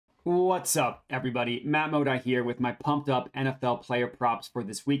What's up, everybody? Matt Modi here with my pumped up NFL player props for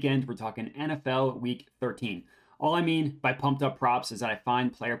this weekend. We're talking NFL Week 13. All I mean by pumped up props is that I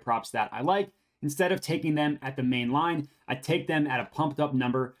find player props that I like. Instead of taking them at the main line, I take them at a pumped up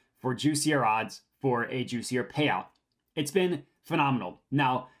number for juicier odds for a juicier payout. It's been phenomenal.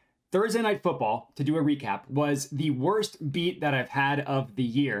 Now, Thursday Night Football, to do a recap, was the worst beat that I've had of the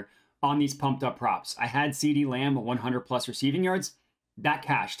year on these pumped up props. I had CeeDee Lamb 100 plus receiving yards. That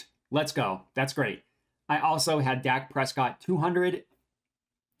cashed. Let's go. That's great. I also had Dak Prescott 200.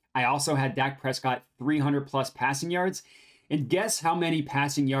 I also had Dak Prescott 300 plus passing yards. And guess how many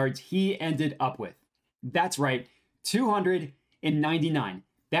passing yards he ended up with? That's right, 299.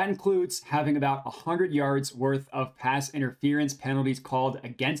 That includes having about 100 yards worth of pass interference penalties called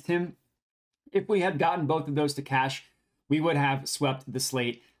against him. If we had gotten both of those to cash, we would have swept the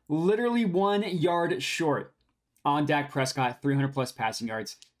slate literally 1 yard short on Dak Prescott, 300 plus passing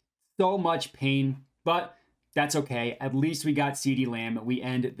yards. So much pain, but that's okay. At least we got CeeDee Lamb. We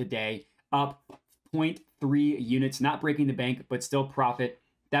end the day up 0.3 units, not breaking the bank, but still profit.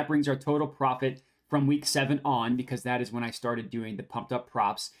 That brings our total profit from week 7 on, because that is when I started doing the pumped up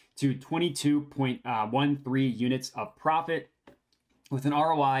props, to 22.13 units of profit with an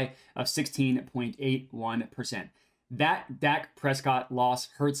ROI of 16.81%. That Dak Prescott loss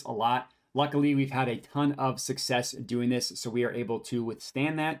hurts a lot. Luckily, we've had a ton of success doing this, so we are able to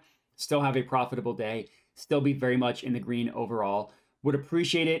withstand that, still have a profitable day, still be very much in the green overall. Would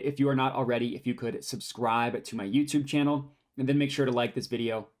appreciate it if you are not already, if you could subscribe to my YouTube channel, and then make sure to like this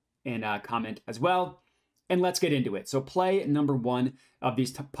video and comment as well. And let's get into it. So play number 1 of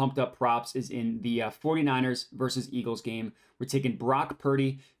these pumped up props is in the 49ers versus Eagles game. We're taking Brock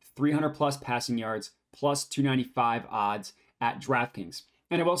Purdy, 300 plus passing yards, plus 295 odds at DraftKings.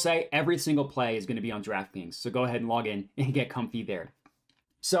 And I will say every single play is going to be on DraftKings. So go ahead and log in and get comfy there.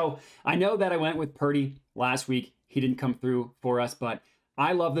 So I know that I went with Purdy last week. He didn't come through for us, but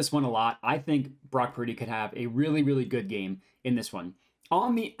I love this one a lot. I think Brock Purdy could have a really, really good game in this one.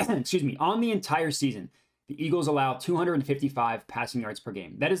 On the on the entire season, the Eagles allow 255 passing yards per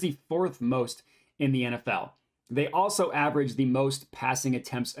game. That is the 4th most in the NFL. They also average the most passing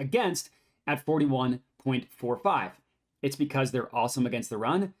attempts against at 41.45. It's because they're awesome against the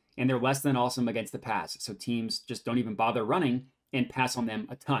run and they're less than awesome against the pass. So teams just don't even bother running and pass on them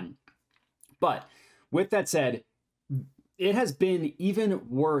a ton. But with that said, it has been even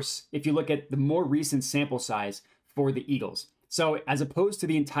worse if you look at the more recent sample size for the Eagles. So as opposed to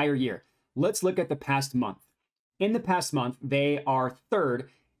the entire year, let's look at the past month. In the past month, they are 3rd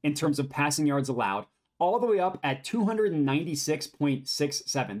in terms of passing yards allowed, all the way up at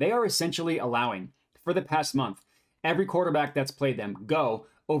 296.67. They are essentially allowing, for the past month, every quarterback that's played them go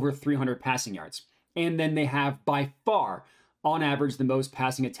over 300 passing yards. And then they have by far, on average, the most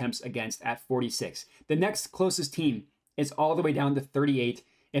passing attempts against at 46. The next closest team is all the way down to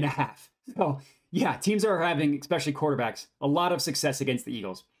 38.5. So yeah, teams are having, especially quarterbacks, a lot of success against the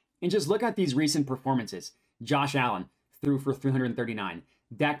Eagles. And just look at these recent performances. Josh Allen threw for 339.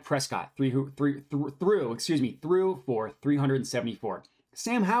 Dak Prescott threw for 374.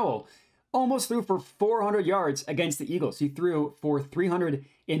 Sam Howell almost threw for 400 yards against the Eagles. He threw for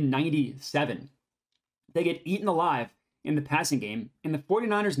 397. They get eaten alive in the passing game, and the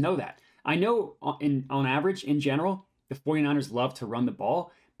 49ers know that. I know on average, in general, the 49ers love to run the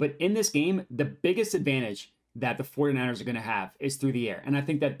ball, but in this game, the biggest advantage that the 49ers are going to have is through the air, and I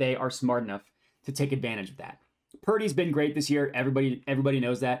think that they are smart enough to take advantage of that. Purdy's been great this year. Everybody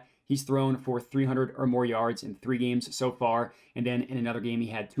knows that. He's thrown for 300 or more yards in 3 games so far, and then in another game, he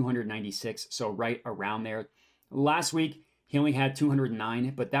had 296, so right around there. Last week, he only had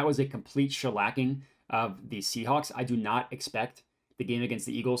 209, but that was a complete shellacking of the Seahawks. I do not expect the game against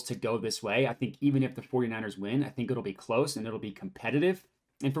the Eagles to go this way. I think even if the 49ers win, I think it'll be close and it'll be competitive.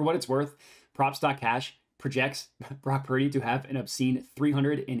 And for what it's worth, props.cash projects Brock Purdy to have an obscene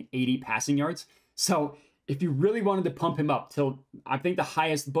 380 passing yards. So if you really wanted to pump him up till, I think the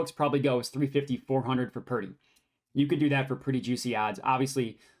highest books probably go is 350, 400 for Purdy. You could do that for pretty juicy odds.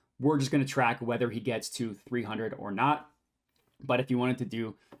 Obviously, we're just going to track whether he gets to 300 or not. But if you wanted to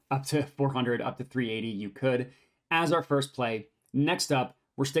do up to 400, up to 380, you could. As our first play, next up,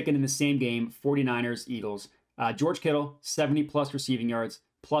 we're sticking in the same game, 49ers, Eagles. George Kittle, 70 plus receiving yards,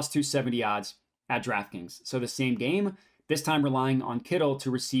 plus 270 odds at DraftKings. So the same game, this time relying on Kittle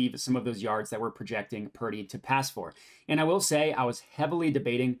to receive some of those yards that we're projecting Purdy to pass for. And I will say I was heavily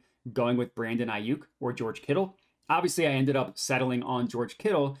debating going with Brandon Ayuk or George Kittle. Obviously, I ended up settling on George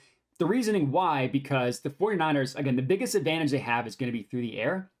Kittle. The reasoning why, because the 49ers, again, the biggest advantage they have is going to be through the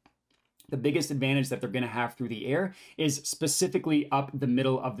air. The biggest advantage that they're going to have through the air is specifically up the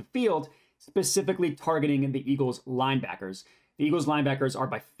middle of the field, specifically targeting the Eagles linebackers. The Eagles linebackers are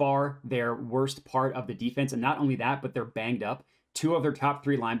by far their worst part of the defense. And not only that, but they're banged up. Two of their top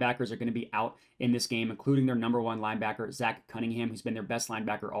three linebackers are going to be out in this game, including their number one linebacker, Zach Cunningham, who's been their best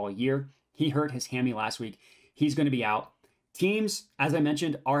linebacker all year. He hurt his hammy last week. He's going to be out. Teams, as I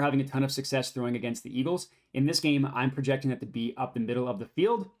mentioned, are having a ton of success throwing against the Eagles. In this game, I'm projecting that to be up the middle of the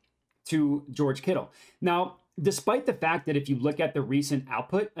field to George Kittle. Now, despite the fact that if you look at the recent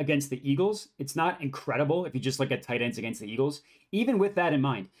output against the Eagles, it's not incredible if you just look at tight ends against the Eagles. Even with that in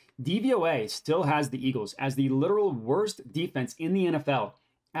mind, DVOA still has the Eagles as the literal worst defense in the NFL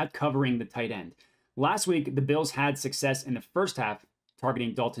at covering the tight end. Last week, the Bills had success in the first half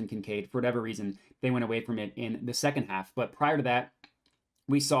targeting Dalton Kincaid. For whatever reason, they went away from it in the second half. But prior to that,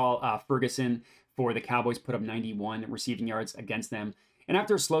 we saw Ferguson for the Cowboys put up 91 receiving yards against them. And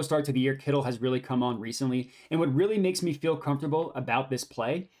after a slow start to the year, Kittle has really come on recently. And what really makes me feel comfortable about this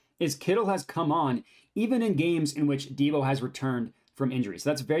play is Kittle has come on even in games in which Deebo has returned from injury. So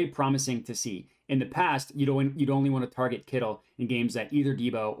that's very promising to see. In the past, you'd only want to target Kittle in games that either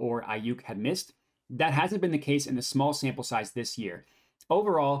Deebo or Ayuk had missed. That hasn't been the case in the small sample size this year.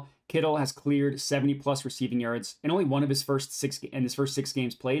 Overall, Kittle has cleared 70-plus receiving yards in only one of his first six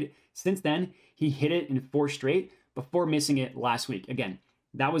games played. Since then, he hit it in 4 straight before missing it last week. Again,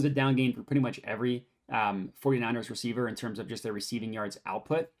 that was a down game for pretty much every 49ers receiver in terms of just their receiving yards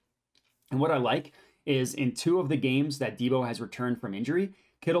output. And what I like is in 2 of the games that Deebo has returned from injury,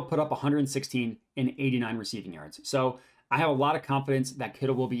 Kittle put up 116 and 89 receiving yards. So I have a lot of confidence that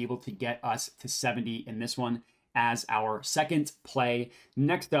Kittle will be able to get us to 70 in this one as our second play.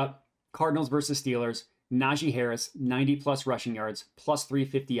 Next up, Cardinals versus Steelers. Najee Harris, 90-plus rushing yards, plus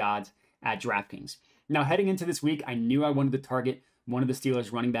 350 odds at DraftKings. Now, heading into this week, I knew I wanted to target one of the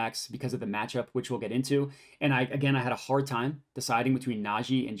Steelers running backs because of the matchup, which we'll get into. And I had a hard time deciding between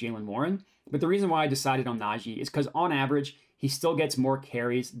Najee and Jaylen Warren. But the reason why I decided on Najee is because on average, he still gets more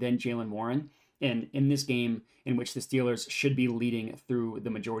carries than Jaylen Warren. And in this game, in which the Steelers should be leading through the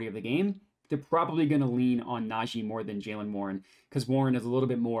majority of the game, they're probably going to lean on Najee more than Jaylen Warren because Warren is a little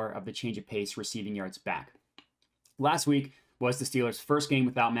bit more of the change of pace receiving yards back. Last week was the Steelers' first game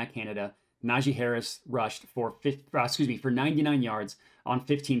without Matt Canada. Najee Harris rushed for 99 yards on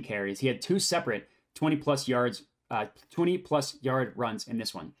 15 carries. He had 2 separate 20-plus yard runs in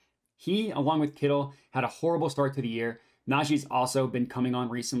this one. He, along with Kittle, had a horrible start to the year. Najee's also been coming on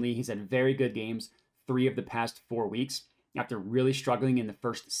recently. He's had very good games 3 of the past 4 weeks after really struggling in the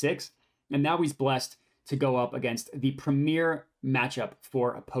first 6. And now he's blessed to go up against the premier matchup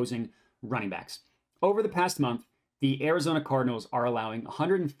for opposing running backs. Over the past month, the Arizona Cardinals are allowing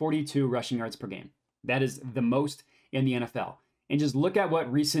 142 rushing yards per game. That is the most in the NFL. And just look at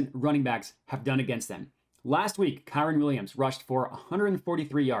what recent running backs have done against them. Last week, Kyren Williams rushed for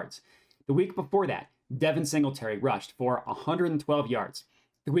 143 yards. The week before that, Devin Singletary rushed for 112 yards.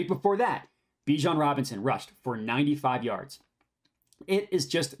 The week before that, Bijan Robinson rushed for 95 yards. It is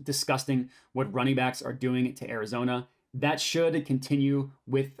just disgusting what running backs are doing to Arizona. That should continue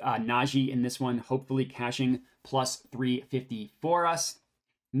with Najee in this one, hopefully cashing plus 350 for us.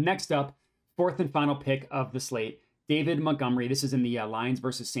 Next up, 4th and final pick of the slate, David Montgomery. This is in the Lions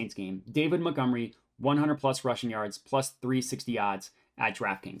versus Saints game. David Montgomery, 100-plus rushing yards, plus 360 odds at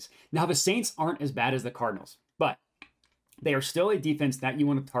DraftKings. Now, the Saints aren't as bad as the Cardinals, but they are still a defense that you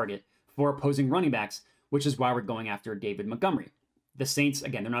want to target for opposing running backs, which is why we're going after David Montgomery. The Saints,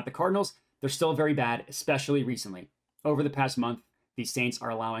 again, they're not the Cardinals. They're still very bad, especially recently. Over the past month, the Saints are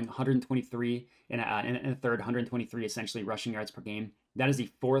allowing 123 and a third, 123 essentially rushing yards per game. That is the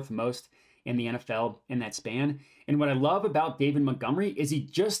 4th most in the NFL in that span. And what I love about David Montgomery is he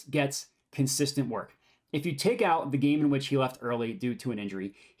just gets consistent work. If you take out the game in which he left early due to an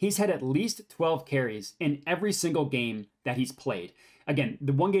injury, he's had at least 12 carries in every single game that he's played. Again,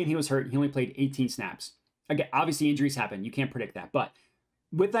 the one game he was hurt, he only played 18 snaps. Again, obviously injuries happen. You can't predict that. But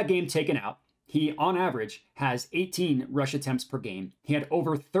with that game taken out, he, on average, has 18 rush attempts per game. He had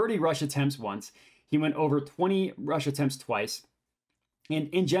over 30 rush attempts once. He went over 20 rush attempts twice. And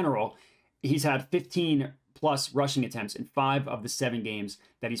in general, he's had 15-plus rushing attempts in 5 of the 7 games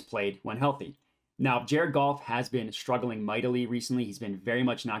that he's played when healthy. Now, Jared Goff has been struggling mightily recently. He's been very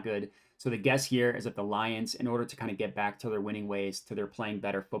much not good. So the guess here is that the Lions, in order to kind of get back to their winning ways, to their playing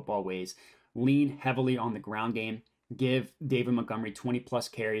better football ways, lean heavily on the ground game, give David Montgomery 20-plus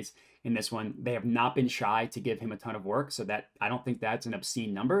carries in this one. They have not been shy to give him a ton of work, so that I don't think that's an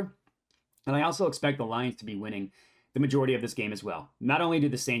obscene number. And I also expect the Lions to be winning the majority of this game as well. Not only do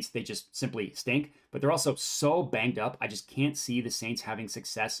the Saints, they just simply stink, but they're also so banged up. I just can't see the Saints having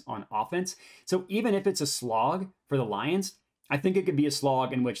success on offense. So even if it's a slog for the Lions, I think it could be a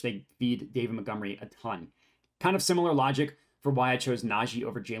slog in which they feed David Montgomery a ton. Kind of similar logic for why I chose Najee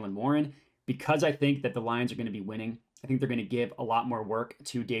over Jaylen Warren, because I think that the Lions are going to be winning. I think they're going to give a lot more work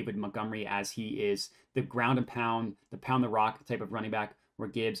to David Montgomery, as he is the ground and pound, the pound the rock type of running back, where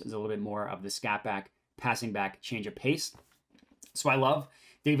Gibbs is a little bit more of the scat back, passing back, change of pace. So I love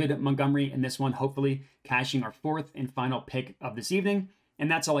David Montgomery in this one, hopefully cashing our fourth and final pick of this evening. And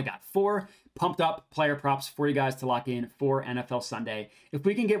that's all I got. 4 pumped up player props for you guys to lock in for NFL Sunday. If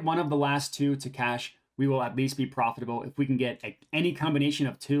we can get one of the last 2 to cash, we will at least be profitable. If we can get any combination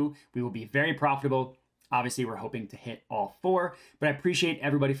of 2, we will be very profitable. Obviously, we're hoping to hit all 4, but I appreciate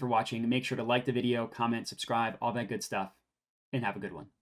everybody for watching. Make sure to like the video, comment, subscribe, all that good stuff, and have a good one.